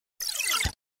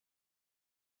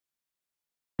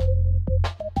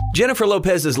Jennifer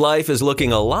Lopez's life is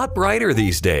looking a lot brighter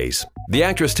these days. The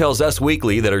actress tells Us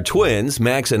Weekly that her twins,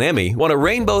 Max and Emmy, want a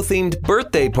rainbow-themed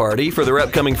birthday party for their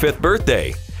upcoming 5th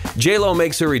birthday. J-Lo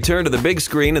makes her return to the big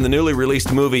screen in the newly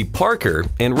released movie Parker,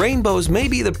 and rainbows may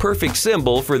be the perfect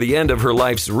symbol for the end of her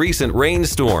life's recent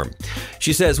rainstorm.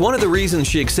 She says one of the reasons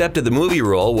she accepted the movie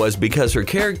role was because her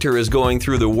character is going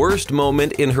through the worst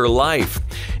moment in her life.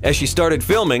 As she started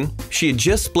filming, she had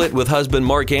just split with husband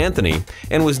Mark Anthony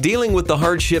and was dealing with the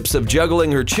hardships of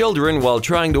juggling her children while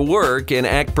trying to work and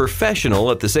act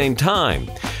professional at the same time.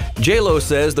 J-Lo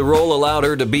says the role allowed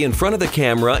her to be in front of the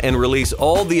camera and release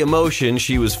all the emotion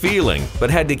she was feeling,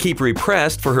 but had to keep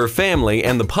repressed for her family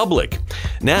and the public.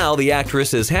 Now, the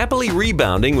actress is happily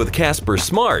rebounding with Casper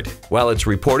Smart, while it's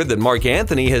reported that Mark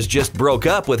Anthony has just broke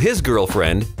up with his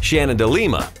girlfriend, Shannon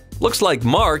DeLima. Looks like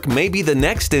Mark may be the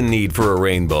next in need for a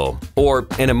rainbow, or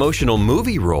an emotional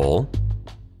movie role.